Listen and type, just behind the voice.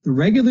the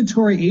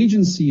regulatory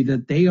agency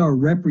that they are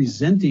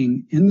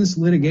representing in this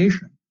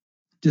litigation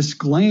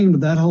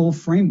disclaimed that whole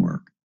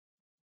framework.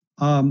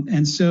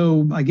 And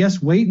so I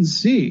guess wait and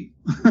see.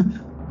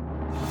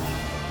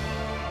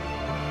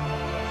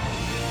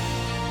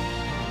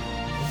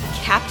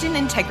 Captain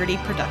Integrity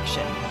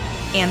Production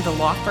and the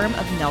law firm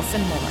of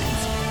Nelson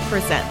Mullins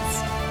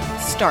presents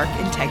Stark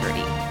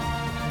Integrity,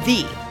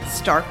 the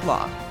Stark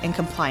Law and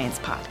Compliance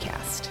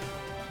podcast.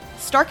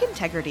 Stark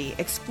Integrity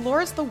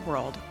explores the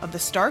world of the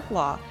Stark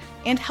Law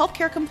and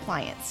healthcare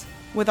compliance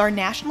with our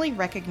nationally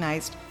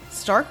recognized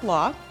Stark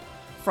Law,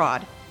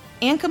 Fraud,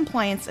 and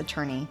Compliance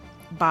attorney,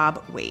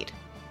 Bob Wade.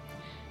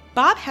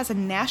 Bob has a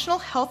national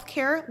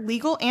healthcare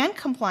legal and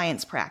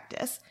compliance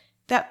practice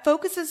that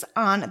focuses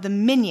on the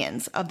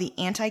minions of the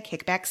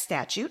Anti-Kickback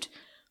Statute,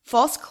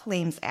 False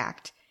Claims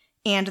Act,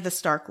 and the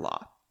Stark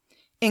Law,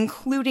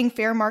 including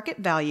fair market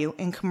value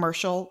and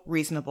commercial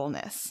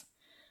reasonableness.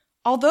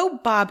 Although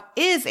Bob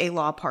is a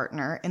law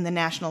partner in the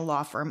national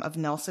law firm of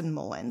Nelson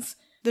Mullins,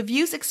 the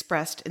views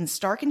expressed in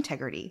Stark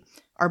Integrity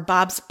are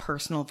Bob's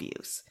personal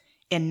views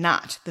and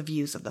not the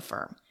views of the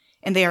firm,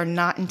 and they are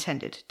not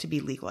intended to be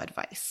legal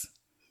advice.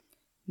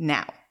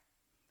 Now,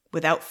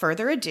 without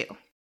further ado,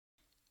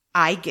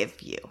 I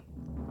give you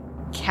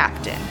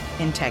Captain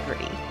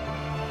Integrity,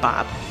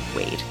 Bob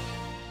Wade.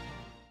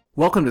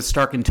 Welcome to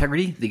Stark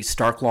Integrity, the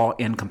Stark Law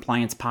and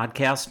Compliance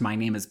podcast. My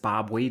name is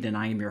Bob Wade, and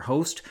I am your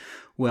host.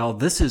 Well,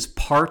 this is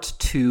part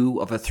 2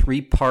 of a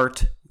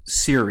 3-part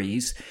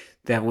series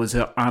that was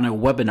on a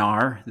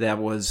webinar that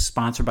was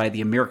sponsored by the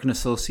American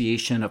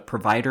Association of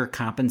Provider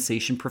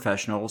Compensation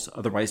Professionals,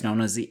 otherwise known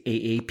as the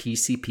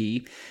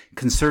AAPCP,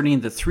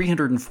 concerning the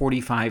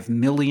 $345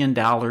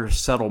 million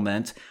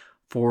settlement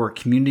for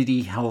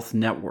Community Health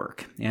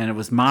Network. And it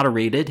was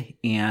moderated,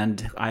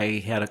 and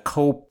I had a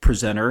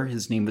co-presenter.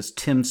 His name was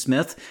Tim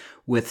Smith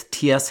with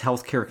TS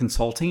Healthcare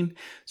Consulting.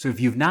 So if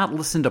you've not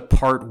listened to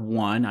part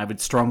 1, I would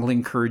strongly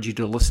encourage you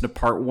to listen to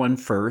part 1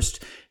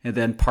 first and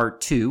then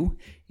part 2.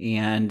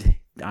 And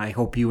I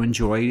hope you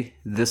enjoy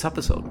this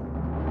episode.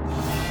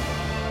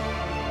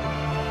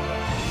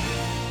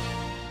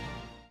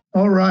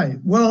 All right.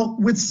 Well,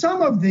 with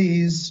some of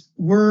these,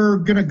 we're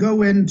going to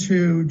go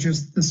into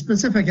just the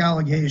specific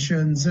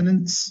allegations.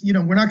 And it's,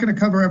 we're not going to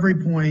cover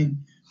every point.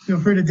 Feel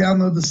free to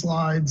download the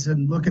slides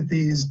and look at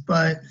these.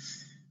 But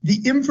the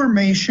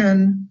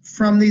information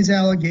from these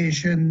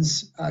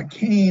allegations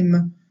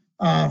came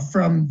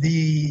from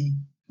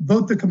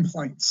both the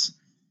complaints.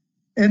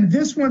 And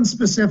this one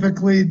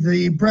specifically,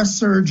 the breast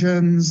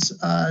surgeons,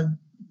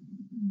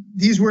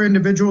 these were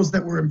individuals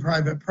that were in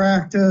private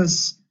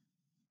practice.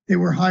 They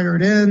were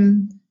hired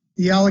in.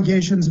 The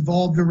allegations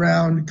evolved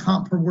around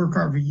comp per work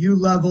RVU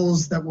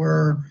levels that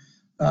were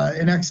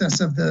in excess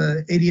of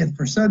the 80th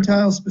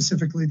percentile,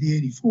 specifically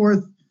the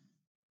 84th.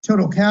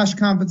 Total cash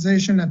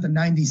compensation at the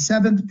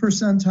 97th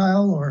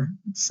percentile, or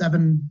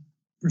 7%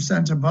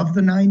 above the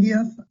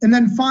 90th. And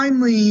then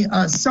finally,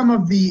 some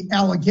of the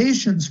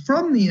allegations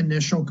from the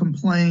initial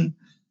complaint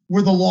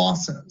were the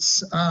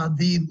losses.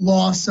 The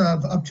loss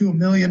of up to $1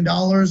 million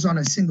on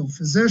a single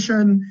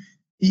physician,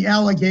 the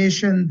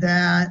allegation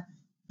that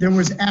there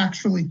was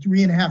actually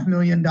 $3.5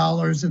 million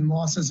in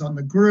losses on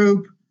the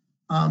group,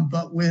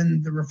 but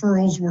when the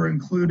referrals were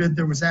included,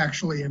 there was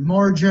actually a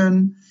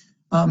margin.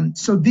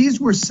 So these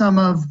were some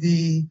of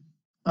the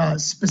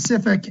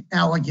specific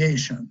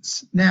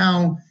allegations.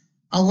 Now,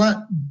 I'll let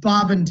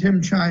Bob and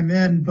Tim chime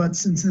in, but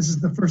since this is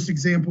the first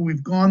example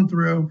we've gone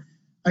through,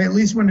 I at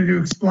least wanted to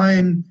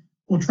explain,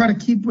 we'll try to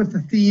keep with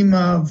the theme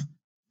of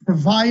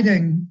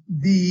providing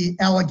the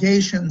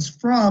allegations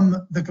from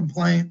the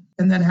complaint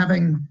and then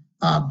having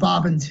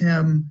Bob and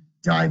Tim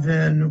dive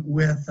in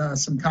with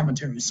some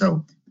commentary.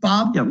 So,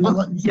 Bob?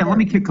 Let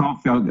me kick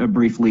off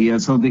briefly.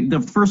 So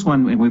the first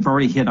one, and we've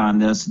already hit on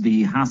this,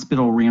 the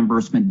hospital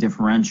reimbursement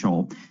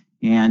differential.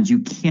 And you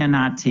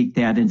cannot take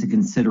that into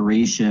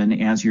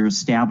consideration as you're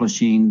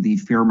establishing the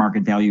fair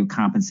market value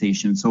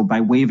compensation. So by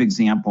way of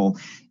example,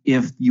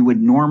 if you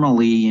would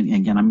normally, and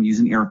again, I'm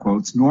using air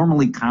quotes,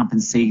 normally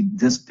compensate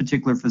this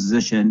particular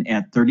physician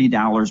at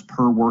 $30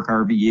 per work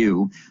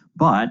RVU,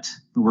 but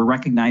we're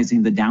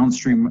recognizing the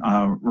downstream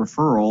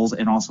referrals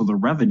and also the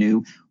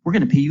revenue, we're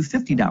going to pay you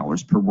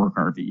 $50 per work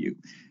RVU.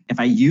 If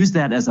I use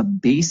that as a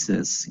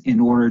basis in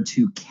order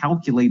to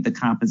calculate the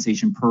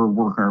compensation per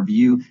work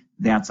RVU,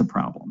 that's a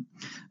problem.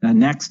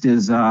 Next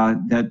is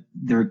that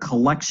their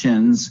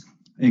collections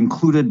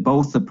included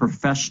both the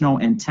professional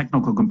and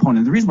technical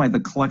component. The reason why the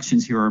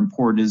collections here are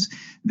important is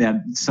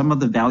that some of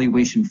the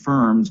valuation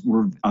firms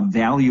were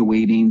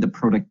evaluating the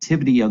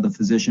productivity of the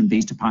physician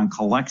based upon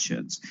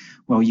collections.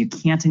 Well, you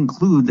can't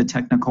include the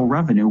technical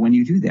revenue when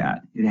you do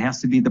that. It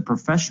has to be the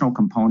professional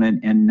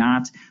component and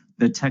not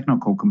the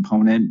technical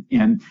component.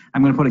 And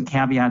I'm going to put a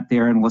caveat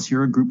there, unless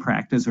you're a group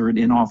practice or an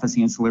in-office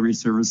ancillary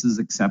services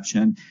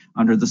exception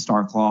under the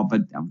Stark Law,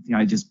 but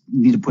I just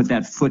need to put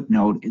that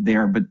footnote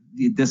there. But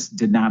this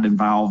did not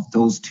involve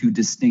those two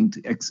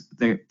distinct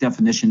the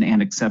definition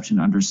and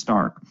exception under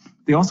Stark.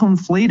 They also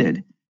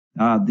inflated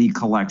the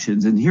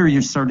collections. And here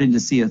you're starting to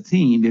see a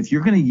theme. If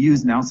you're going to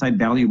use an outside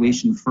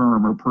valuation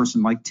firm or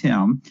person like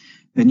Tim,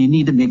 then you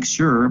need to make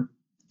sure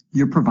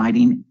you're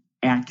providing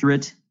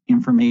accurate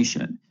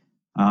information.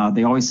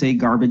 They always say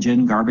garbage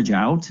in, garbage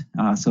out.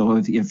 So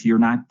if you're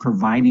not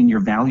providing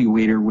your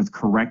valuator with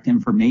correct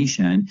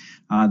information,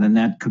 then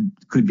that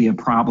could be a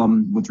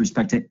problem with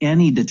respect to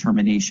any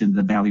determination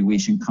the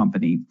valuation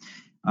company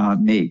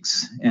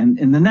makes. And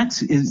the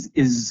next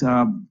is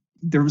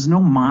there was no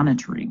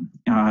monitoring.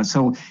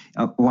 So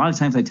a lot of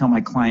times I tell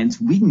my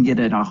clients, we can get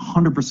it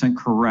 100%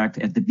 correct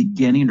at the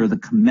beginning or the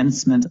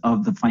commencement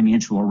of the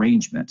financial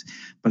arrangement.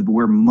 But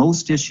where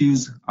most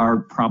issues are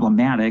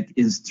problematic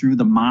is through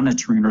the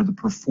monitoring or the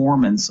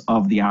performance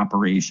of the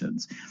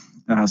operations.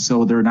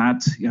 So they're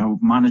not,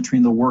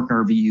 monitoring the work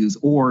RVUs,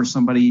 or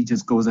somebody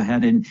just goes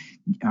ahead and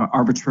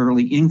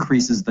arbitrarily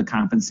increases the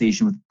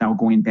compensation without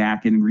going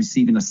back and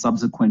receiving a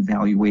subsequent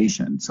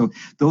valuation. So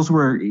those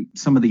were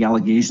some of the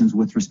allegations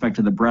with respect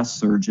to the breast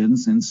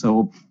surgeons. And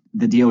so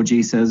the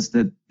DOJ says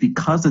that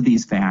because of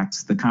these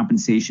facts, the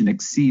compensation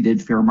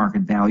exceeded fair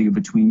market value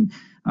between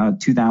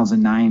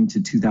 2009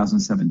 to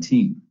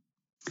 2017.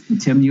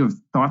 And Tim, you have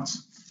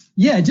thoughts?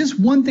 Yeah, just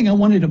one thing I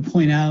wanted to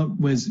point out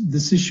was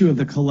this issue of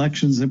the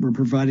collections that were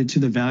provided to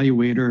the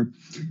evaluator.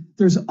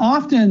 There's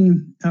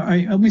often,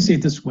 let me say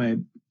it this way,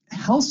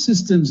 health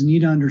systems need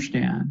to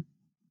understand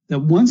that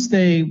once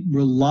they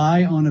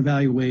rely on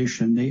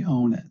evaluation, they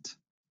own it.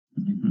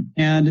 Mm-hmm.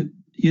 And,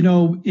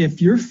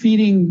 if you're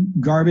feeding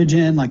garbage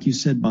in, like you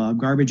said, Bob,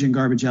 garbage in,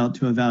 garbage out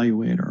to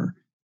evaluator,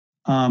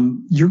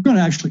 you're going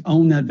to actually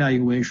own that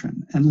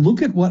valuation. And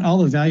look at what all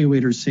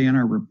evaluators say in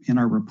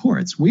our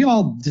reports. We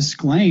all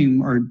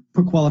disclaim or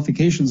put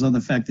qualifications on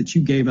the fact that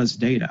you gave us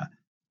data.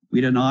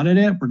 We didn't audit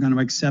it. We're going to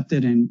accept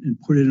it and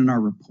put it in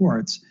our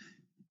reports.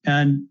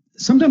 And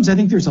sometimes I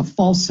think there's a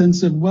false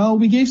sense of, well,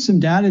 we gave some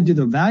data to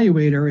the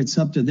evaluator. It's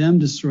up to them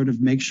to sort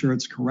of make sure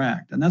it's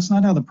correct. And that's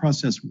not how the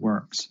process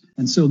works.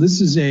 And so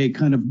this is a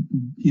kind of,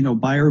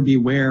 buyer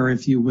beware,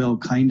 if you will,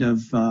 kind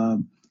of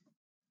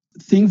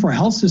thing for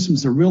health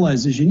systems to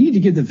realize is you need to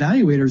give the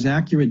evaluators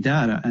accurate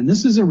data. And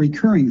this is a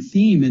recurring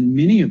theme in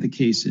many of the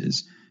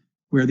cases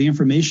where the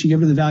information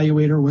given to the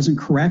evaluator wasn't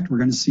correct. We're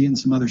going to see it in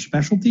some other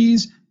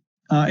specialties,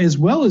 as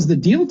well as the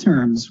deal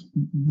terms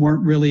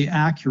weren't really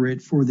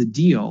accurate for the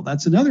deal.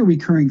 That's another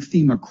recurring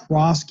theme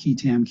across qui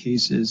tam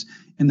cases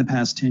in the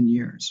past 10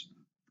 years.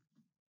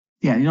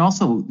 Yeah, and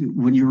also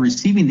when you're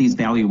receiving these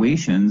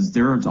valuations,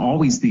 there's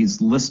always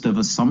these list of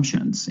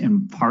assumptions.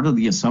 And part of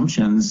the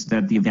assumptions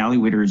that the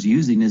evaluator is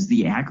using is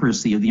the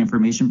accuracy of the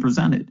information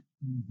presented.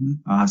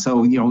 Mm-hmm.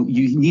 So, you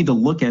need to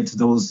look at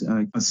those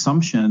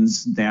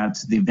assumptions that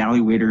the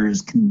evaluator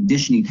is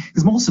conditioning.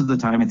 Because most of the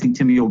time, I think,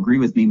 Tim, you'll agree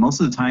with me,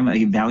 most of the time, a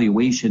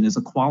evaluation is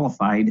a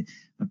qualified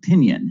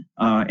opinion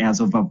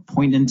as of a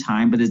point in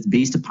time, but it's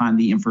based upon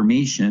the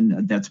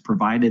information that's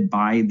provided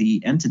by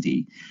the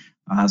entity.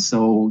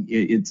 So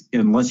it's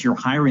unless you're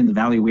hiring the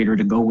evaluator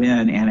to go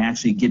in and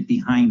actually get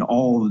behind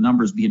all the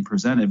numbers being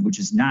presented, which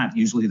is not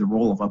usually the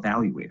role of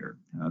evaluator.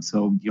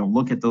 So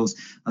look at those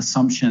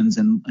assumptions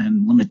and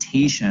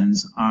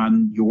limitations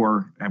on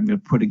your, I'm going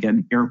to put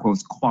again, air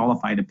quotes,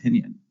 qualified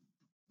opinion.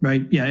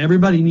 Right. Yeah.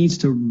 Everybody needs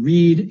to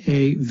read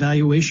a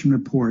valuation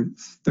report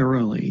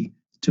thoroughly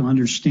to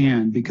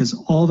understand, because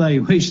all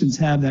valuations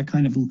have that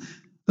kind of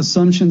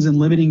assumptions and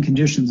limiting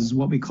conditions is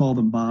what we call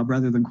them, Bob,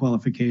 rather than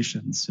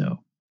qualifications.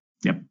 So.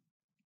 Yep.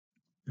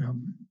 Yeah,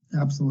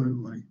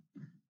 absolutely.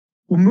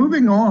 Well,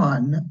 moving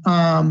on,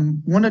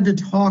 wanted to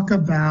talk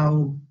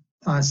about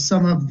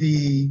some of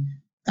the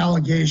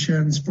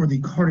allegations for the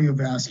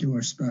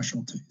cardiovascular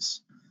specialties.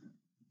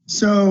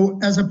 So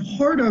as a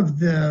part of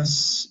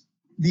this,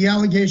 the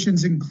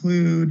allegations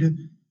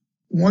include,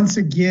 once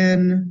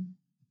again,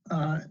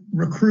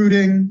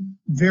 recruiting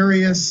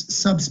various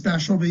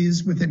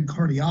subspecialties within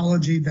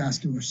cardiology,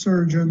 vascular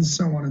surgeons,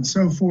 so on and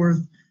so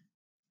forth.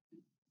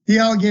 The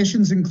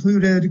allegations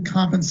included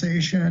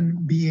compensation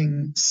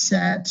being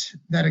set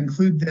that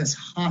include this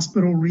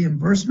hospital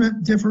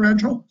reimbursement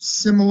differential,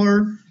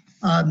 similar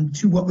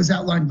to what was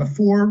outlined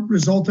before,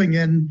 resulting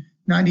in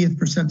 90th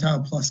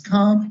percentile plus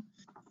comp.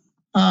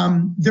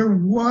 There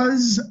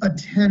was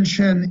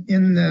attention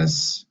in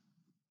this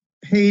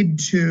paid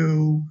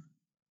to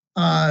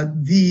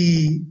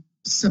the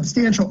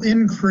substantial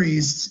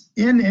increase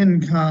in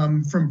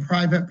income from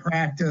private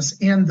practice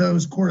and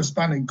those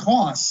corresponding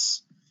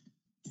costs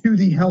to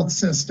the health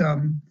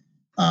system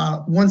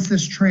once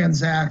this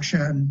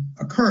transaction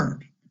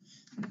occurred.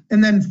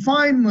 And then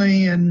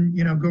finally, and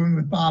going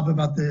with Bob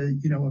about the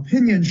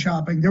opinion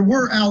shopping, there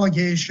were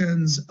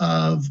allegations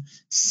of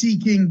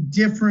seeking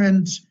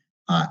different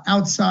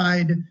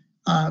outside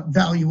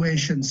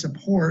valuation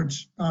support.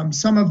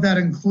 Some of that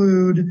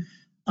include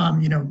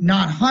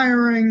not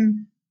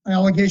hiring,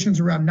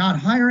 allegations around not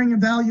hiring a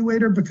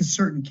evaluator because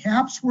certain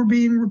caps were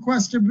being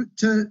requested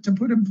to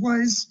put in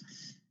place.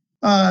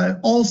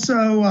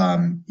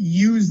 Also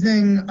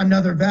using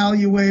another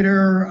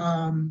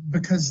evaluator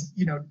because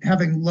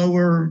having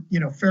lower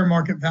fair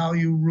market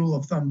value rule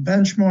of thumb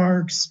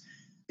benchmarks,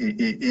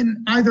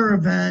 in either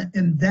event,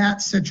 in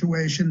that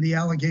situation, the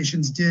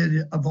allegations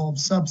did evolve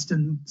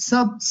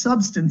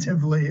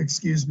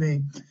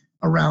substantively,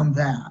 around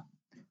that.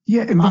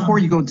 Yeah, and before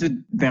you go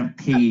to that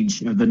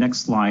page, or the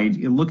next slide,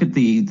 you look at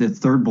the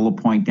third bullet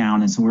point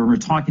down. And so we're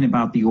talking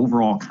about the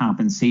overall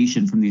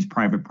compensation from these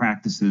private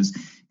practices.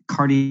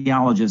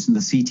 Cardiologists and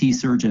the CT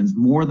surgeons,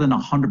 more than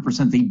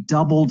 100%, they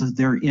doubled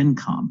their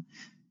income.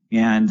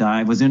 And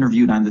I was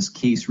interviewed on this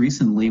case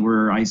recently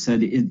where I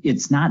said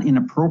it's not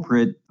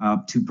inappropriate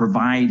to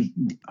provide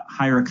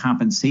higher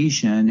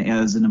compensation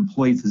as an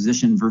employed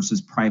physician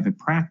versus private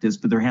practice,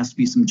 but there has to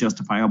be some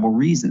justifiable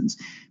reasons.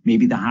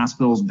 Maybe the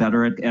hospital is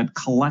better at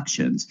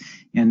collections.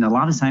 And a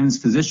lot of times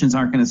physicians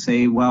aren't going to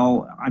say,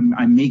 well,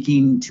 I'm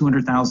making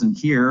 $200,000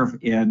 here,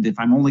 and if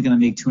I'm only going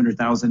to make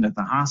 $200,000 at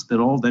the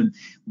hospital, then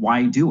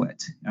why do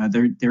it?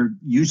 There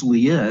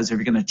usually is, if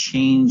you're going to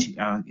change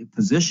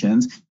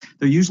positions,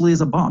 there usually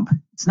is a bump.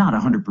 It's not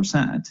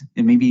 100%.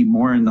 It may be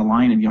more in the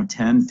line of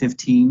 10,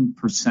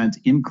 15%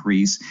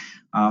 increase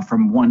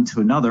from one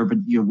to another, but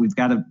we've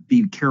got to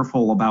be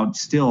careful about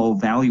still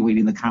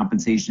evaluating the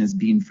compensation as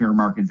being fair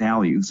market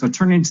value. So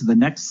turning to the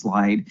next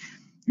slide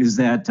is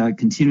that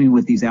continuing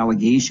with these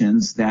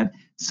allegations that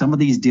some of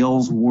these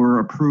deals were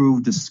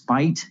approved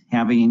despite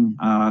having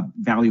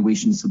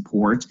valuation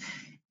support.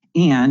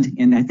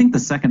 And I think the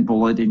second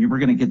bullet, and we're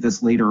going to get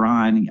this later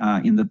on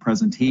in the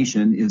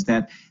presentation, is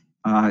that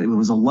it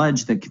was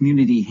alleged that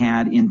community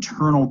had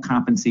internal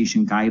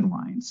compensation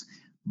guidelines,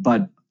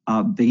 but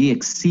they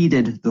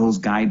exceeded those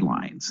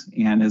guidelines.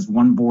 And as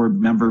one board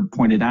member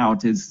pointed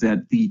out, is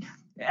that the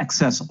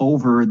excess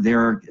over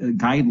their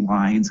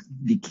guidelines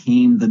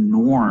became the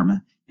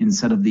norm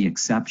instead of the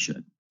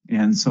exception.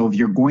 And so if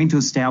you're going to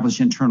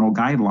establish internal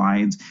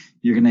guidelines,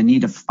 you're going to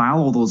need to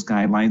follow those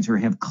guidelines or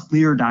have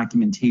clear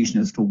documentation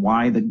as to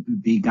why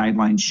the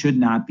guidelines should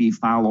not be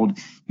followed,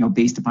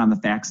 based upon the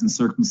facts and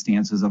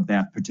circumstances of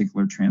that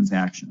particular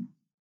transaction.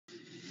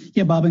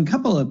 Yeah, Bob, and a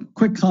couple of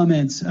quick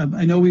comments.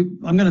 I know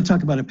I'm going to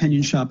talk about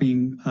opinion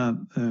shopping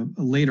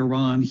later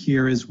on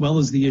here, as well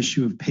as the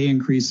issue of pay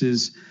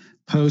increases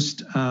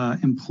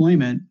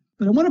post-employment.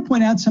 But I want to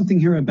point out something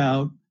here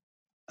about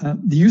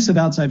the use of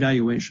outside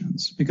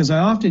valuations, because I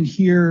often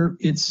hear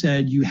it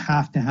said you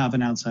have to have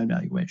an outside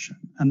valuation,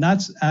 and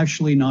that's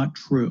actually not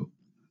true.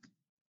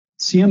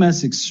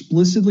 CMS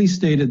explicitly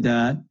stated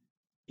that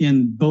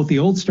in both the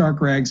old Stark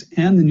regs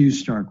and the new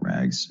Stark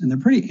regs, and they're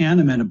pretty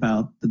animate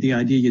about the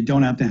idea you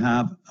don't have to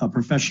have a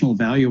professional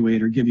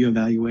evaluator give you a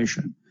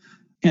valuation.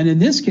 And in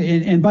this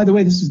case, and by the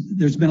way,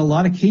 there's been a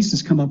lot of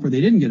cases come up where they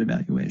didn't get a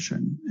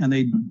valuation, and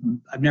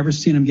I've never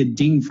seen them get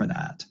dinged for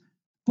that.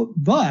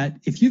 But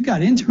if you've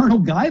got internal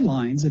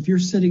guidelines, if you're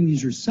setting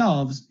these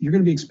yourselves, you're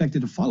going to be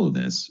expected to follow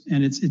this.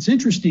 And it's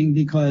interesting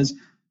because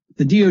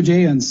the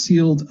DOJ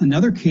unsealed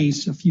another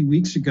case a few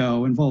weeks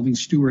ago involving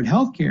Steward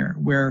Healthcare,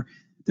 where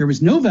there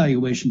was no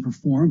valuation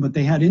performed, but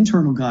they had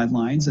internal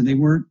guidelines, and they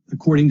weren't,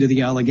 according to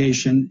the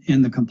allegation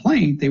in the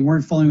complaint, they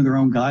weren't following their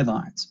own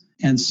guidelines.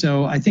 And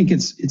so I think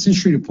it's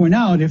interesting to point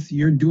out, if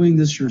you're doing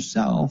this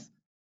yourself,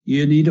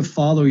 you need to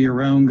follow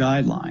your own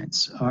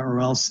guidelines,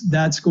 or else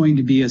that's going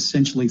to be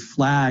essentially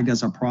flagged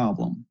as a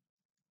problem.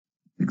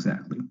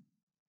 Exactly.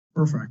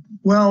 Perfect.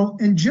 Well,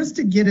 and just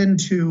to get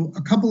into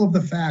a couple of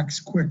the facts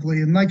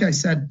quickly, and like I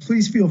said,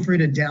 please feel free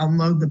to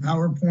download the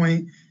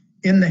PowerPoint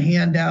in the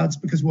handouts,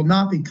 because we'll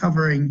not be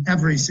covering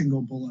every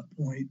single bullet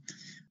point.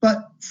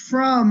 But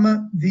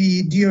from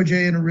the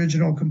DOJ and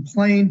original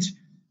complaint,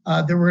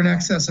 there were in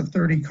excess of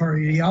 30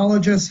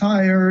 cardiologists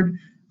hired.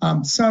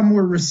 Some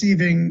were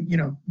receiving,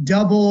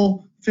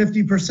 double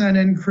 50%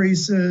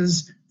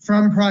 increases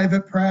from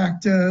private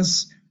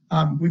practice.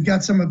 We've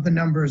got some of the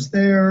numbers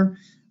there.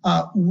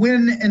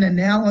 When an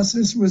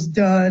analysis was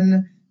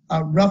done,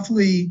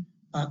 roughly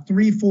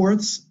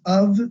 3/4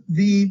 of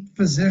the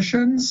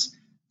physicians,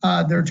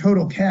 their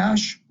total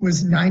cash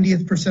was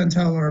 90th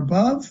percentile or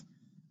above,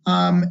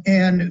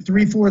 and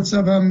 3/4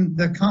 of them,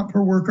 the comp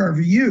per work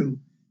RVU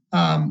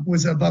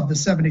was above the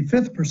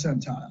 75th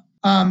percentile.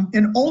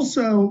 And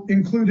also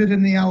included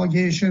in the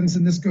allegations,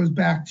 and this goes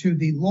back to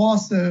the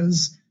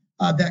losses,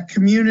 that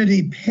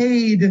community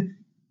paid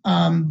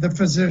the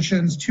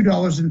physicians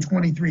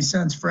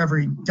 $2.23 for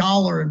every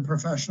dollar in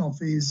professional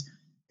fees,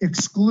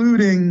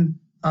 excluding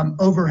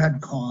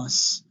overhead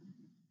costs.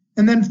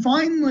 And then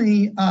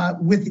finally,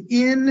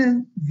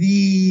 within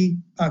the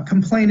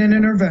complaint and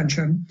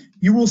intervention,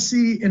 you will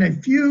see in a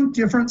few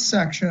different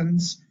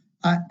sections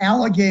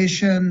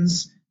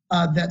allegations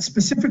that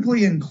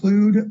specifically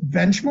include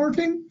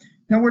benchmarking.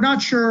 Now, we're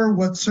not sure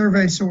what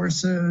survey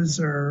sources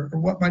or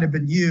what might have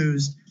been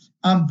used,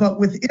 but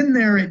within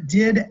there, it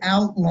did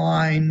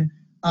outline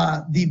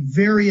the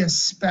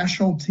various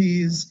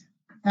specialties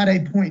at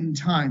a point in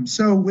time.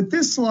 So with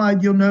this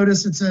slide, you'll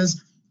notice it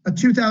says a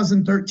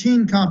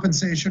 2013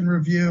 compensation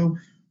review.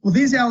 Well,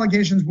 these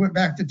allegations went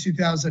back to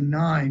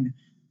 2009.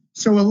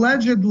 So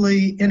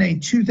allegedly, in a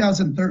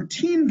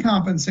 2013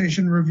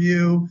 compensation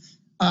review,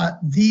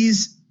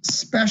 these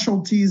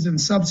specialties and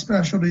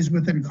subspecialties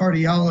within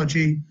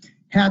cardiology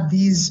had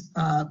these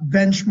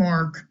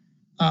benchmark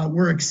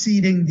were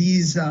exceeding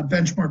these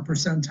benchmark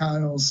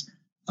percentiles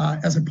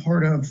as a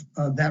part of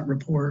that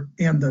report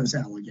and those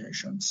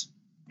allegations.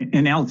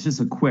 And Alex,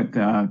 just a quick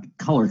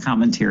color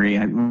commentary.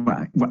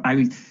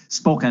 I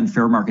spoke on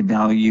fair market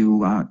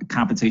value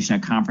compensation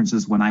at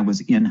conferences when I was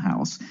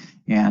in-house.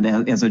 And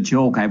as a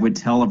joke, I would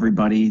tell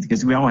everybody,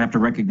 because we all have to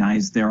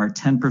recognize there are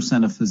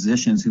 10% of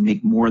physicians who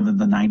make more than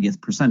the 90th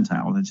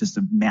percentile. That's just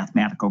a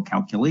mathematical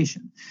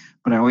calculation.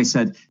 But I always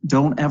said,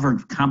 don't ever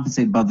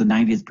compensate above the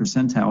 90th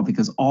percentile,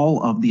 because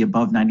all of the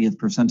above 90th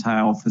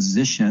percentile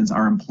physicians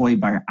are employed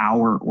by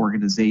our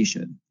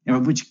organization,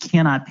 which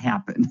cannot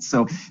happen.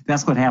 So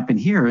that's what happened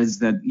here, is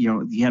that,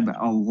 you had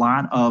a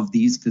lot of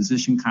these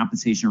physician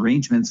compensation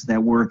arrangements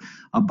that were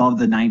above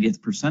the 90th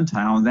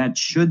percentile. And that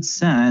should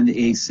send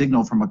a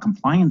signal from a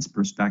compliance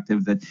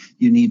perspective that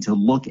you need to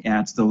look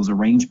at those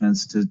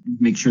arrangements to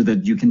make sure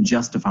that you can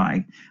justify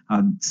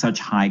such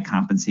high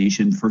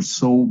compensation for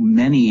so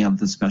many of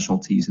the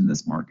specialties in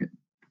this market.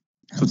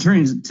 So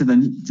turning to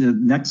the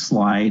next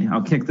slide,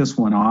 I'll kick this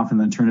one off and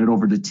then turn it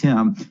over to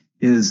Tim.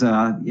 Is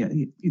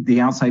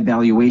the outside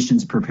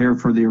valuations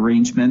prepared for the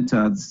arrangement.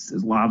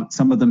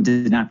 Some of them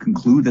did not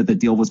conclude that the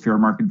deal was fair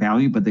market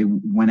value, but they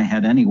went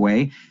ahead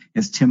anyway.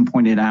 As Tim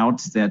pointed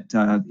out, that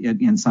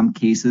in some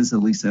cases, at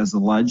least as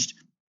alleged,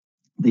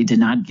 they did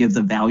not give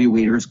the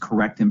valuators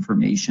correct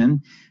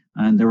information.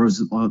 And there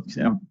was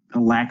a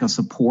lack of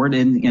support.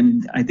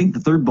 And I think the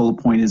third bullet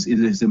point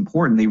is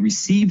important. They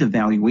received a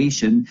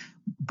valuation,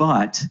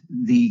 but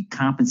the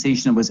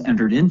compensation that was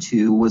entered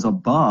into was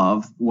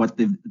above what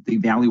the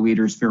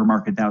evaluators' fair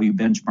market value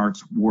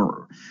benchmarks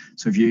were.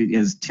 So if you,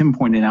 as Tim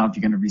pointed out, if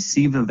you're going to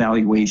receive a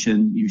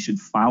valuation, you should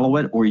follow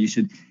it, or you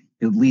should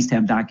at least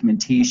have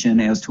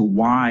documentation as to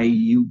why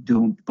you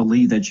don't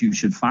believe that you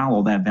should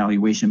follow that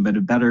valuation. But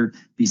it better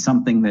be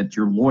something that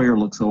your lawyer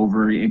looks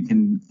over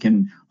and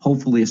can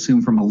hopefully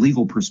assume from a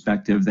legal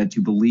perspective that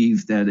you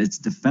believe that it's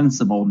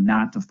defensible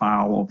not to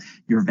follow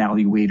your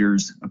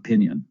evaluator's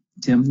opinion.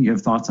 Tim, you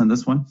have thoughts on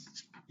this one?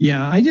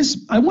 Yeah,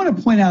 I want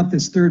to point out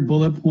this third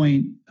bullet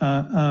point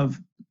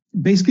of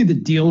basically the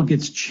deal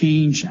gets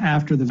changed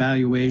after the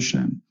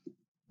valuation.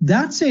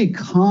 That's a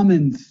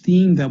common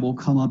theme that will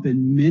come up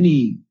in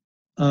many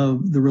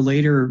of the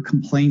relator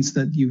complaints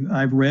that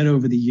I've read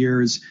over the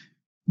years,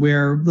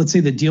 where let's say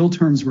the deal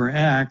terms were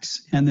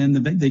X, and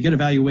then they get a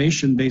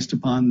valuation based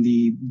upon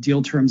the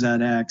deal terms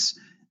at X,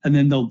 and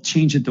then they'll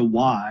change it to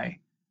Y,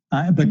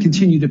 but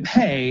continue to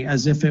pay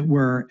as if it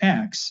were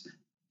X.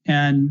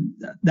 And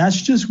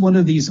that's just one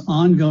of these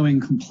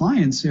ongoing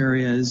compliance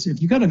areas. If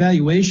you got a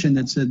valuation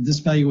that said this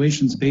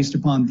valuation is based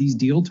upon these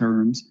deal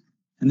terms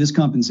and this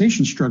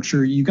compensation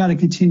structure, you got to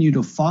continue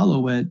to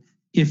follow it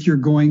if you're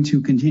going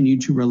to continue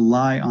to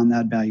rely on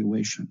that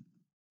valuation.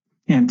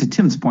 And to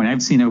Tim's point,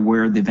 I've seen it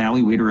where the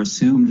evaluator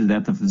assumed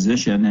that the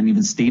physician, and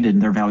even stated in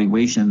their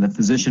valuation, the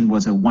physician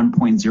was a 1.0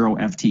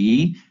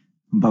 FTE,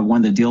 but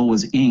when the deal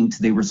was inked,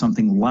 they were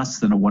something less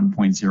than a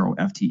 1.0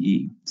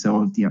 FTE.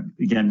 So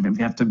again,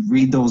 we have to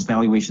read those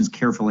valuations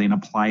carefully and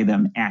apply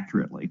them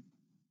accurately.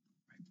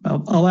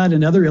 I'll add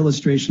another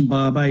illustration,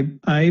 Bob.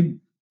 I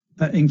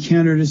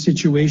encountered a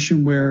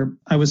situation where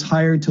I was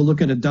hired to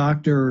look at a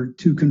doctor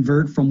to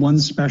convert from one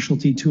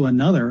specialty to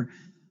another,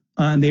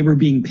 and they were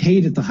being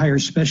paid at the higher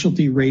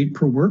specialty rate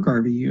per work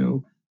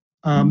RVU.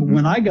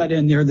 When I got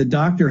in there, the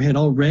doctor had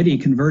already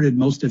converted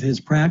most of his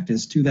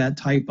practice to that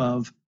type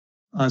of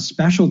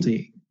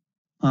specialty,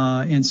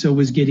 and so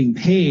was getting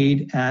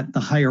paid at the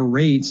higher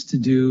rates to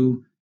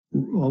do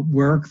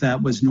work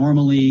that was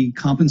normally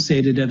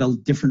compensated at a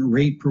different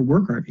rate per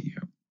work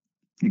RVU.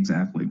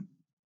 Exactly.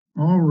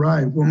 All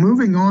right. Well,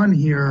 moving on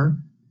here,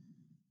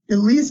 at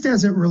least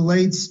as it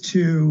relates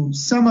to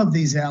some of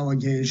these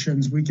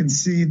allegations, we can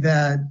see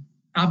that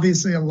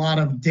obviously a lot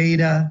of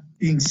data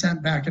being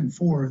sent back and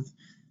forth,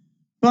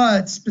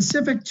 but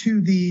specific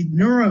to the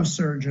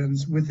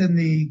neurosurgeons within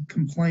the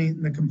complaint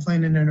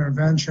and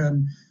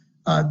intervention,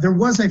 there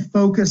was a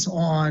focus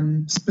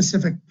on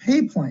specific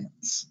pay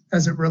plans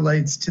as it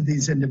relates to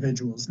these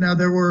individuals. Now,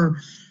 there were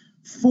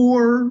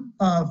 4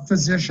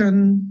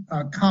 physician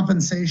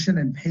compensation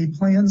and pay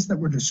plans that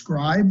were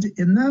described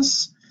in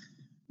this.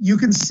 You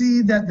can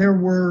see that there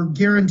were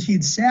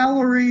guaranteed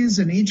salaries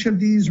in each of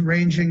these,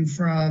 ranging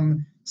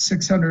from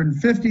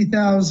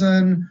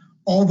 $650,000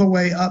 all the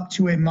way up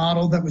to a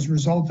model that was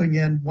resulting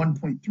in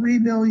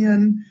 $1.3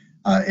 million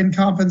in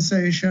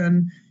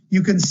compensation.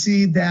 You can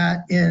see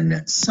that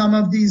in some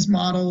of these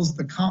models,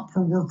 the comp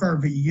per work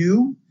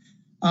RVU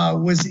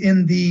was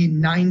in the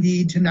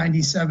 $90 to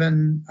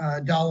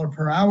 $97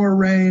 per hour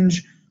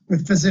range.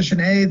 With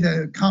physician A,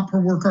 the comp per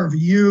work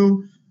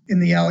RVU in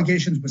the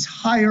allegations was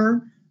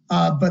higher,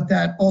 but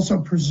that also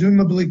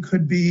presumably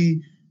could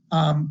be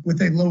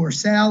with a lower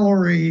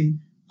salary.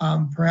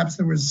 Perhaps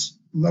there was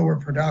lower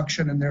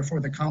production and therefore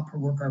the comp per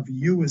work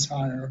RVU was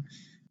higher.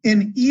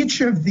 In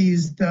each of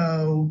these,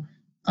 though,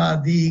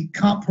 the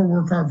comp per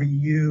work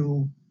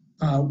RVU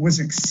was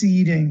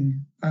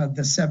exceeding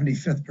the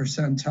 75th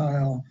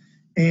percentile.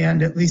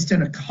 And at least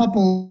in a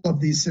couple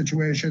of these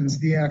situations,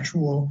 the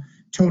actual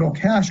total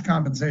cash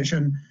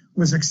compensation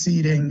was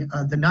exceeding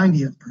the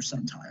 90th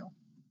percentile.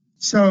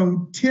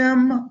 So,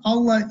 Tim,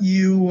 I'll let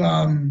you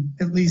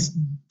at least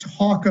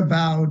talk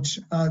about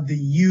the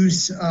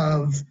use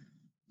of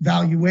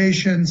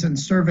valuations and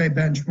survey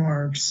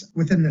benchmarks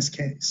within this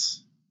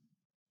case.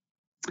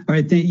 All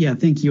right.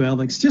 Thank you,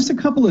 Alex. Just a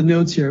couple of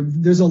notes here.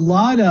 There's a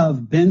lot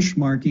of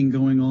benchmarking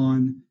going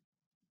on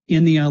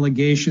in the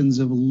allegations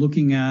of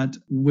looking at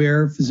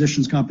where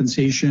physicians'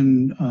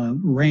 compensation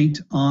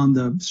ranked on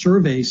the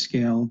survey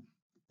scale,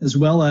 as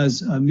well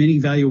as many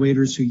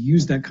evaluators who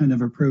use that kind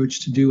of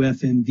approach to do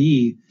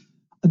FMV.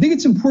 I think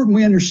it's important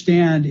we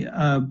understand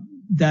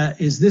that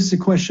is this a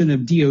question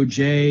of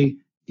DOJ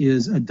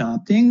is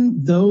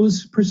adopting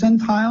those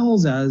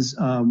percentiles as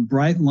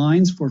bright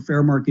lines for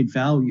fair market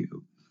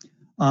value.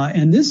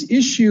 And this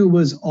issue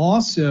was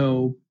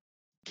also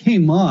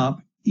came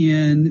up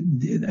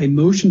in a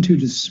motion to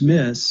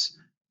dismiss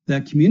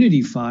that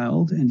Community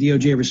filed and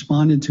DOJ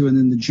responded to, and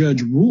then the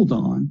judge ruled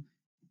on.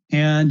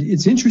 And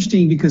it's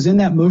interesting because in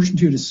that motion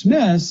to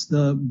dismiss,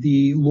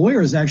 the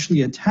lawyers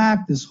actually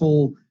attacked this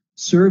whole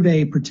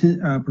survey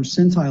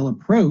percentile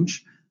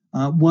approach,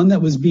 one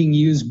that was being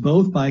used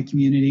both by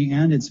Community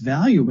and its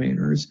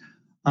evaluators,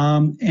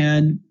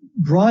 and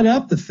brought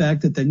up the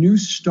fact that the new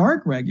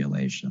Stark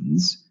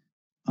regulations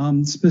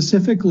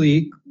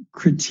specifically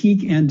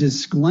critique and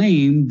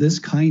disclaim this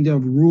kind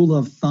of rule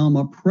of thumb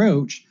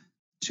approach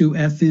to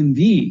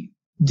FMV.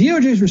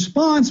 DOJ's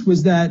response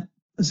was that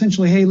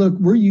essentially, hey, look,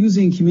 we're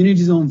using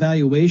Community's own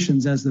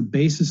valuations as the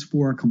basis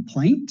for our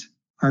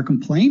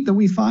complaint that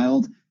we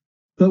filed,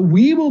 but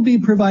we will be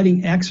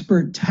providing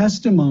expert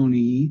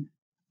testimony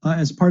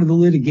as part of the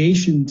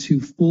litigation to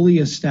fully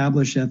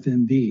establish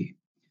FMV.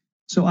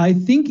 So I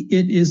think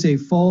it is a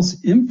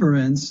false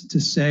inference to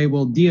say,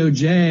 well,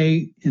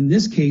 DOJ in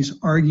this case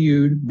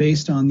argued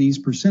based on these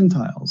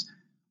percentiles.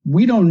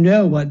 We don't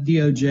know what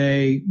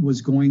DOJ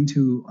was going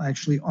to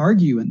actually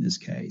argue in this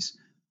case.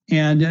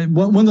 And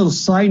one little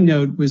side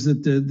note was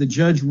that the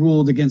judge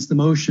ruled against the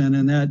motion,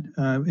 and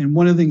and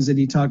one of the things that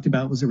he talked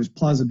about was there was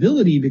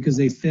plausibility because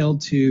they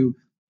failed to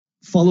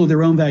follow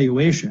their own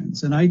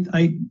valuations. And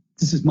I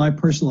this is my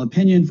personal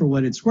opinion for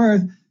what it's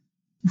worth.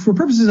 For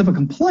purposes of a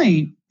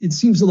complaint, it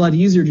seems a lot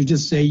easier to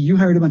just say you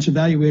hired a bunch of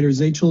evaluators,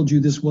 they told you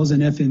this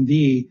wasn't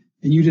FMV,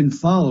 and you didn't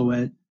follow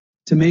it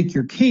to make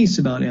your case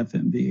about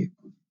FMV.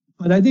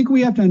 But I think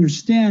we have to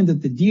understand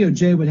that the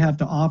DOJ would have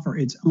to offer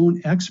its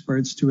own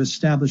experts to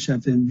establish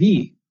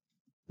FMV.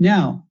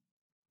 Now,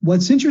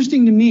 what's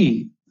interesting to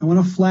me, I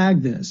want to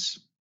flag this,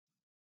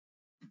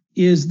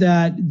 is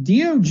that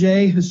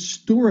DOJ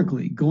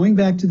historically, going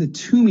back to the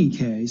Toomey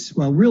case,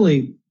 well,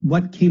 really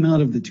what came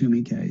out of the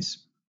Toomey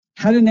case,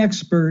 had an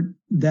expert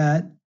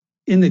that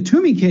in the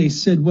Toomey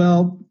case said,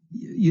 well,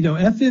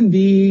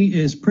 FMV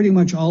is pretty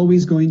much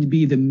always going to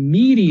be the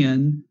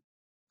median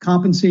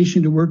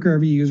compensation to worker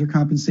every user,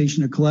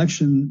 compensation to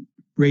collection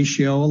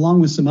ratio, along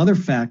with some other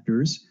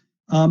factors.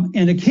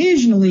 And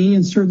occasionally,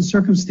 in certain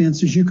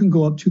circumstances, you can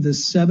go up to the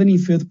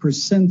 75th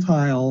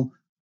percentile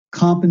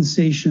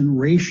compensation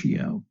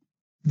ratio.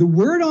 The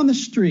word on the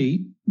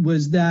street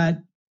was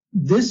that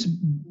this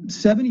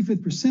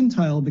 75th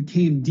percentile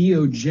became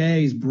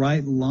DOJ's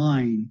bright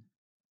line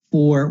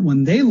for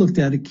when they looked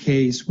at a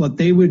case, what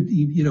they would,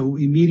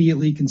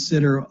 immediately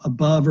consider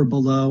above or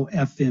below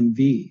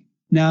FMV.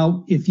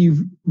 Now, if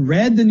you've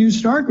read the new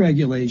Stark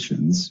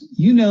regulations,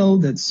 you know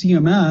that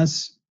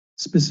CMS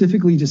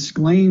specifically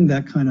disclaimed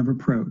that kind of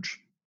approach.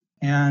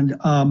 And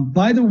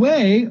by the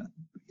way,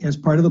 as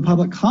part of the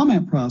public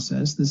comment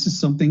process, this is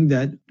something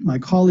that my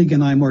colleague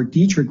and I, Mark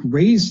Dietrich,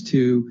 raised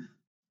to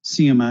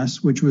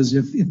CMS, which was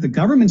if the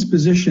government's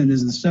position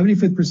is the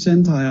 75th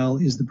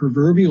percentile is the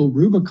proverbial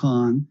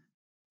Rubicon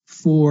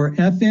for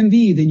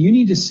FMV, then you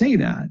need to say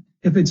that.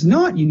 If it's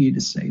not, you need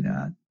to say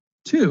that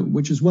too,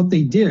 which is what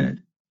they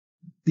did.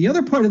 The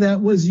other part of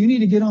that was you need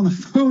to get on the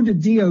phone to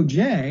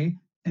DOJ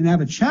and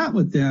have a chat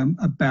with them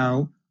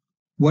about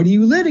what are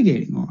you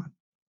litigating on.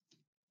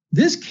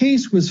 This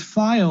case was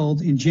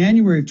filed in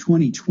January of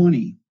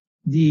 2020.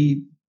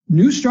 The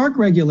new Stark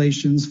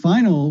regulations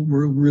final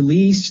were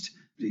released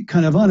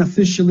kind of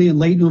unofficially in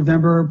late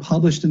November,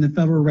 published in the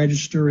Federal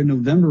Register in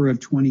November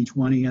of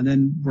 2020, and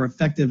then were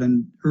effective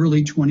in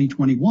early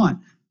 2021.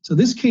 So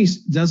this case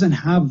doesn't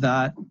have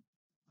that,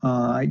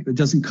 it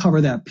doesn't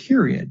cover that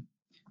period.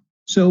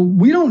 So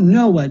we don't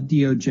know what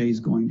DOJ is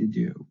going to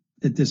do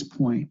at this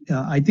point.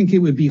 I think it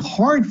would be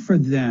hard for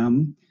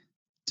them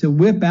to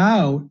whip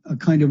out a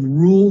kind of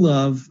rule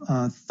of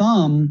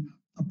thumb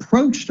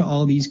approach to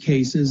all these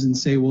cases and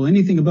say, well,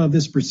 anything above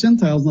this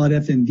percentile is not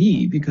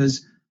FMV,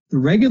 because the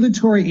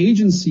regulatory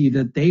agency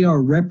that they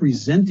are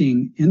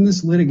representing in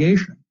this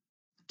litigation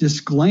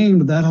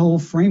disclaimed that whole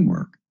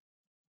framework.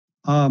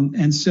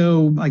 And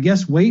so I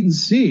guess wait and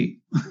see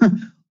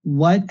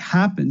what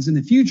happens in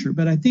the future.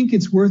 But I think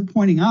it's worth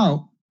pointing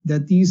out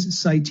that these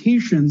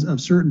citations of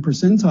certain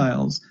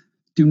percentiles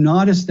do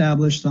not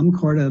establish some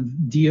kind of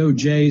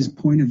DOJ's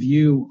point of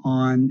view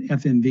on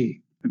FMV.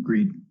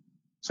 Agreed.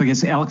 So I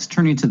guess, Alex,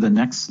 turning to the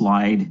next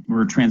slide,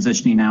 we're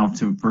transitioning now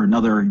for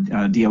another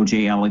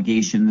DOJ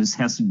allegation. This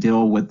has to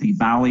deal with the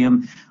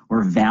volume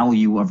or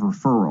value of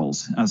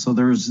referrals. So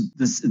there's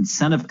this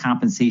incentive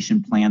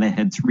compensation plan that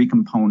had three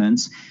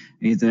components.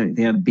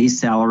 They had base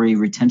salary,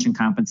 retention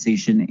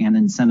compensation, and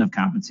incentive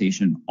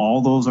compensation.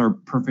 All those are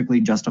perfectly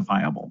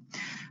justifiable.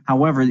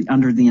 However,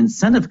 under the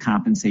incentive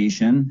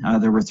compensation,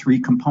 there were three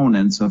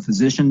components: a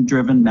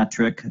physician-driven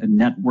metric, a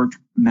network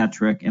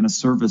metric, and a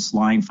service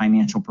line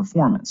financial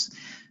performance.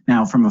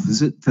 Now, from a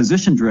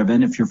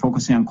physician-driven, if you're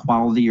focusing on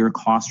quality or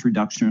cost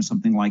reduction or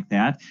something like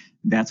that,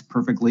 that's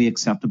perfectly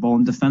acceptable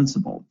and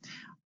defensible.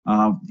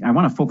 I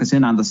want to focus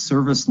in on the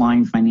service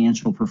line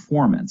financial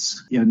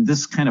performance. And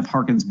this kind of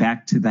harkens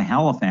back to the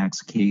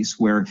Halifax case,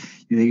 where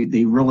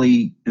there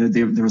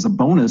was a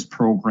bonus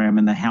program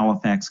in the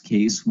Halifax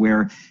case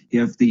where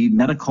if the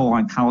medical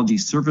oncology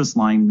service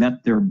line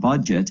met their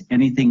budget,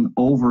 anything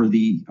over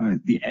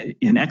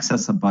in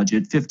excess of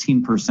budget,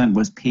 15%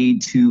 was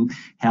paid to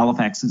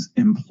Halifax's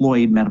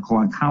employed medical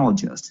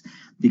oncologists,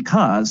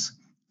 because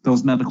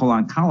those medical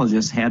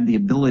oncologists had the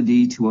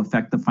ability to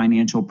affect the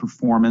financial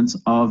performance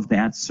of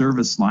that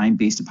service line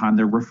based upon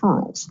their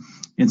referrals.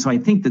 And so I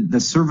think that the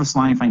service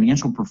line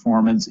financial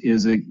performance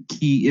is a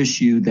key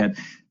issue that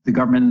the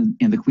government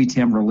and the qui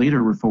tam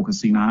relator were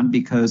focusing on,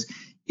 because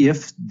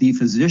if the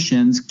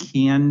physicians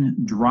can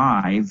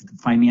drive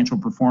financial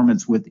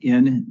performance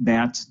within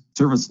that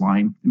service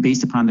line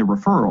based upon their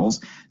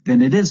referrals,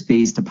 then it is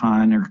based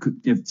upon, or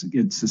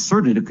it's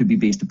asserted it could be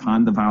based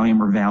upon, the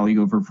volume or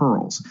value of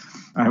referrals.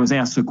 I was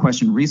asked a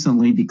question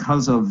recently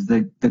because of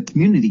the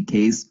community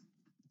case,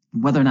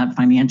 whether or not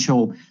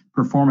financial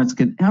performance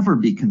could ever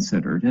be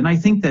considered. And I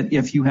think that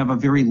if you have a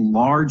very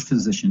large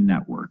physician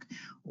network,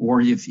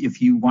 or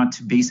if you want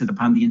to base it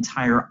upon the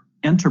entire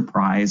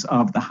enterprise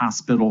of the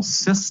hospital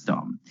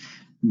system,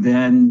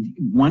 then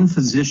one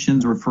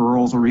physician's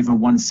referrals or even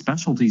one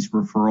specialty's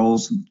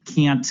referrals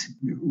can't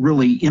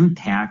really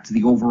impact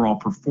the overall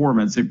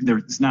performance.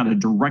 There's not a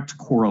direct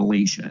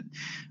correlation.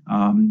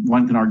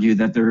 One can argue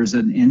that there is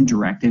an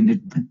indirect, and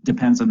it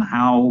depends on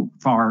how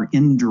far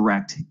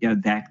indirect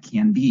that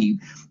can be.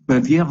 But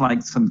if you have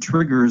like some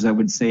triggers that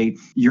would say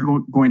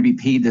you're going to be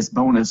paid this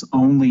bonus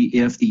only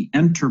if the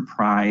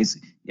enterprise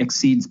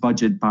exceeds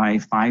budget by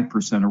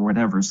 5% or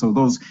whatever. So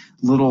those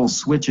little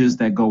switches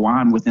that go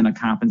on within a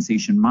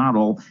compensation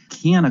model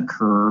can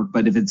occur,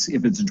 but if it's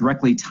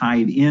directly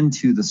tied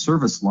into the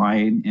service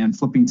line, and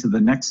flipping to the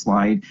next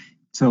slide.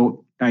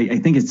 So I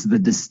think it's the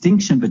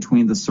distinction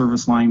between the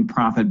service line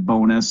profit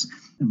bonus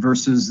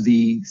versus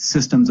the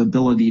system's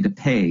ability to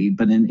pay.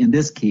 But in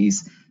this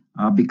case,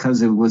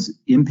 because it was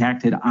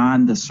impacted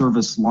on the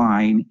service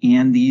line,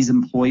 and these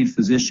employed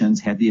physicians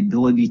had the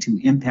ability to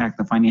impact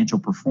the financial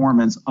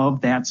performance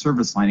of that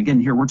service line. Again,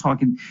 here we're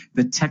talking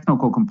the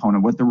technical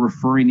component, what they're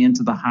referring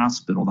into the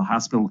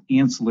hospital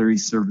ancillary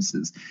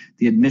services,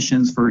 the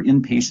admissions for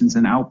inpatients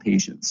and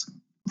outpatients,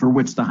 for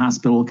which the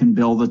hospital can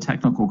bill the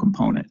technical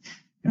component.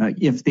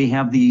 If they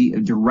have the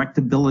direct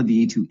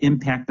ability to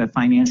impact that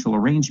financial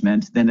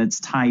arrangement, then it's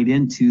tied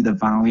into the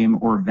volume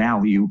or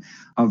value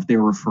of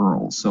their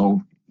referrals.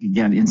 So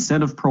again,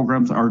 incentive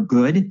programs are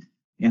good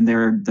and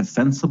they're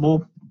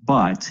defensible,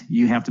 but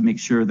you have to make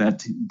sure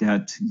that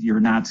you're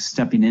not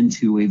stepping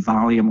into a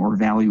volume or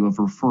value of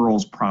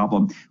referrals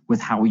problem with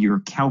how you're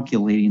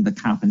calculating the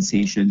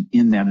compensation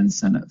in that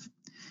incentive.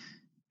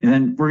 And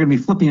then we're going to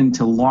be flipping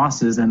into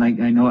losses, and I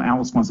know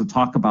Alice wants to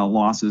talk about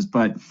losses,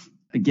 but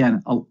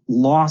again, a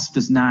loss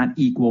does not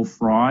equal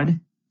fraud.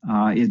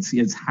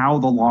 It's how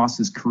the loss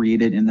is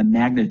created and the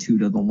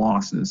magnitude of the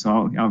losses.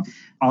 So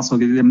also,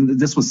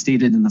 this was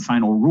stated in the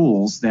final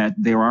rules that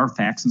there are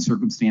facts and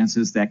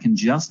circumstances that can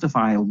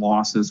justify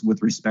losses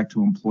with respect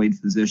to employed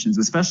physicians,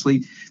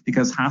 especially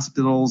because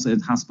hospitals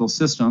and hospital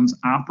systems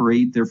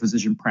operate their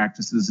physician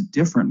practices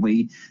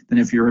differently than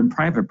if you're in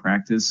private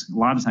practice, a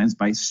lot of times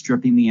by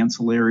stripping the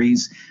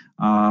ancillaries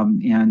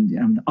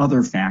and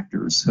other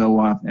factors.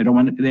 So I don't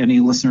want any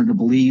listener to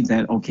believe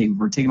that, okay,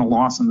 we're taking a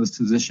loss on this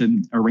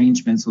physician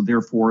arrangement, so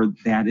therefore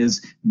that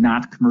is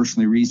not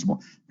commercially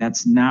reasonable.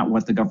 That's not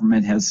what the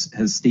government has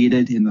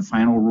stated in the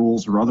final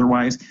rules or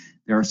otherwise.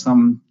 There are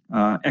some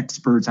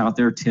experts out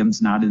there,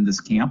 Tim's not in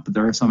this camp, but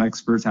there are some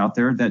experts out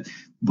there that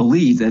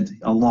believe that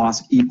a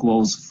loss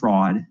equals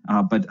fraud,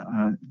 but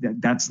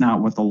that's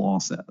not what the law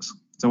says.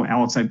 So,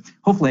 Alex,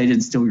 hopefully I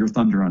didn't steal your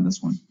thunder on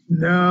this one.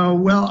 No,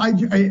 well, I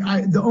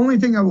the only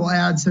thing I will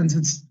add, since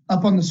it's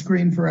up on the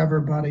screen for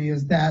everybody,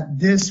 is that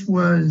this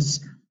was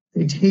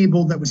a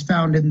table that was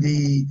found in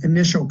the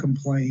initial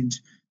complaint.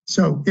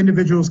 So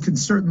individuals can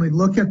certainly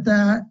look at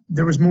that.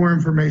 There was more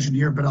information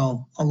here, but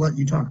I'll let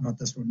you talk about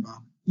this one,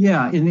 Bob.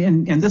 Yeah,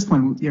 and this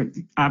one,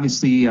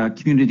 obviously,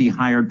 community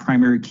hired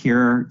primary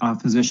care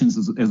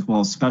physicians as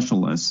well as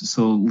specialists.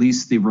 So at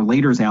least the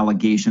relator's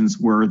allegations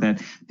were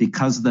that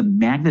because of the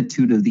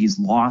magnitude of these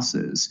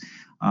losses,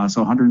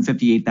 So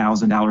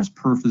 $158,000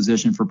 per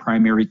physician for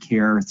primary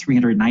care,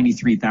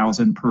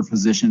 $393,000 per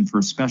physician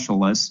for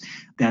specialists,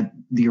 that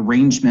the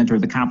arrangement or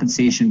the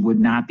compensation would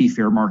not be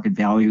fair market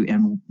value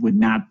and would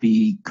not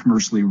be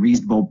commercially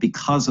reasonable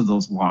because of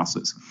those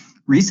losses.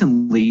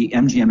 Recently,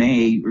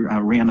 MGMA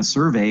ran a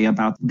survey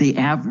about the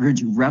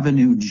average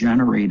revenue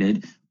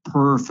generated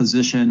per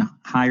physician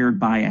hired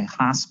by a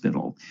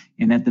hospital.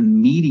 And at the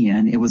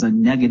median, it was a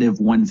negative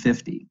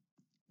 150.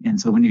 And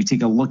so when you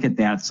take a look at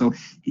that, so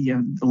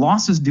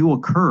losses do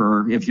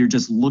occur if you're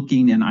just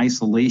looking in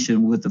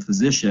isolation with the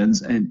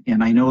physicians.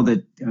 And I know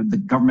that the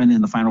government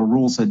in the final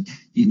rule said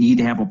you need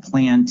to have a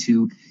plan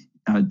to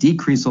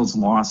decrease those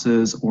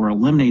losses or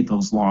eliminate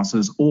those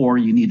losses, or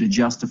you need to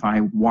justify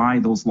why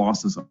those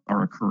losses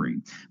are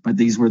occurring. But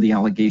these were the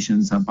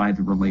allegations by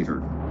the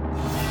relator.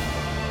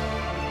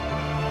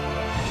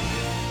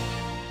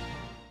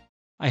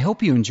 I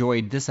hope you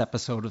enjoyed this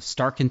episode of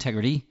Stark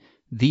Integrity,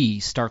 the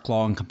Stark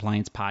Law and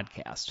Compliance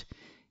podcast.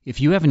 If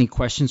you have any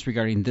questions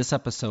regarding this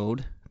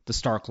episode, the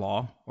Stark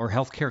Law, or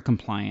healthcare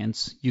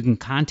compliance, you can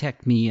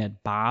contact me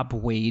at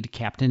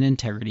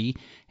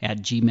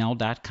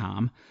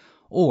bobwadecaptainandintegrity@gmail.com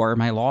or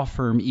my law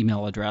firm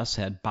email address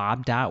at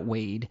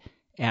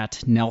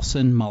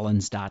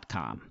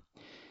bob.wade@nelsonmullins.com.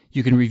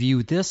 You can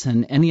review this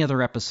and any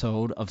other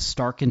episode of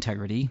Stark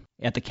Integrity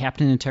at the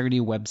Captain Integrity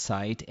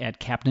website at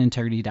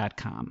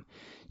captainintegrity.com.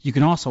 You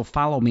can also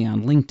follow me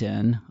on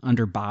LinkedIn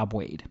under Bob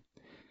Wade.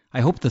 I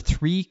hope the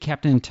 3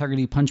 Captain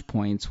Integrity punch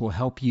points will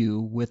help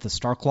you with the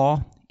Stark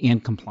Law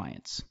and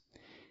compliance.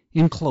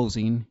 In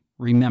closing,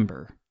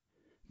 remember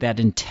that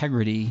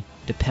integrity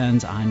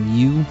depends on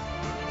you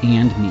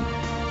and me.